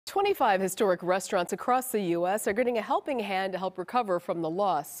25 historic restaurants across the U.S. are getting a helping hand to help recover from the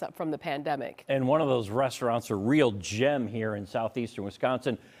loss from the pandemic. And one of those restaurants, a real gem here in southeastern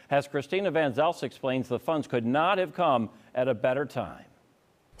Wisconsin, as Christina Van Zelst explains, the funds could not have come at a better time.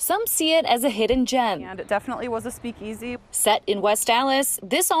 Some see it as a hidden gem. And it definitely was a speakeasy. Set in West Allis,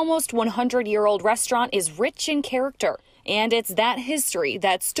 this almost 100-year-old restaurant is rich in character. And it's that history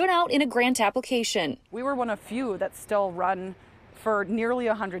that stood out in a grant application. We were one of few that still run for nearly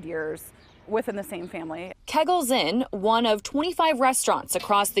 100 years within the same family. Kegel's in, one of 25 restaurants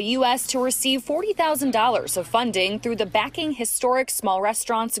across the U.S. to receive $40,000 of funding through the Backing Historic Small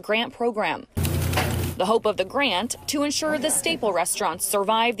Restaurants Grant Program. The hope of the grant to ensure the staple restaurants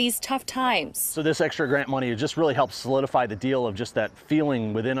survive these tough times. So this extra grant money just really helps solidify the deal of just that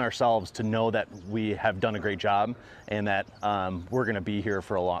feeling within ourselves to know that we have done a great job and that we're going to be here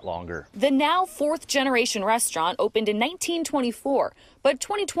for a lot longer. The now fourth-generation restaurant opened in 1924, but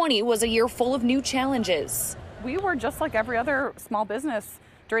 2020 was a year full of new challenges. We were just like every other small business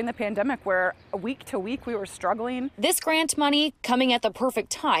during the pandemic, where week to week we were struggling. This grant money coming at the perfect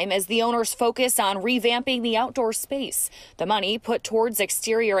time as the owners focus on revamping the outdoor space. The money put towards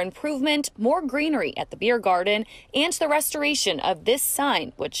exterior improvement, more greenery at the beer garden, and the restoration of this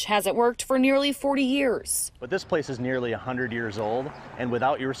sign, which hasn't worked for nearly 40 years. But this place is nearly 100 years old, and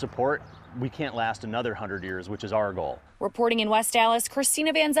without your support, we can't last another 100 years, which is our goal. Reporting in West Allis,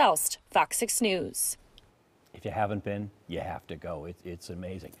 Christina Van Zelst, FOX 6 News. If you haven't been, you have to go. It's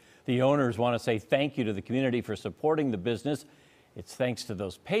amazing. The owners want to say thank you to the community for supporting the business. It's thanks to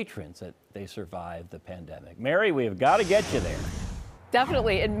those patrons that they survived the pandemic. Mary, we have got to get you there.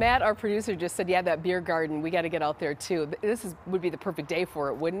 Definitely. And Matt, our producer, just said, yeah, that beer garden, we got to get out there too. Would be the perfect day for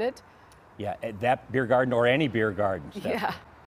it, wouldn't it? Yeah, that beer garden or any beer gardens. Yeah.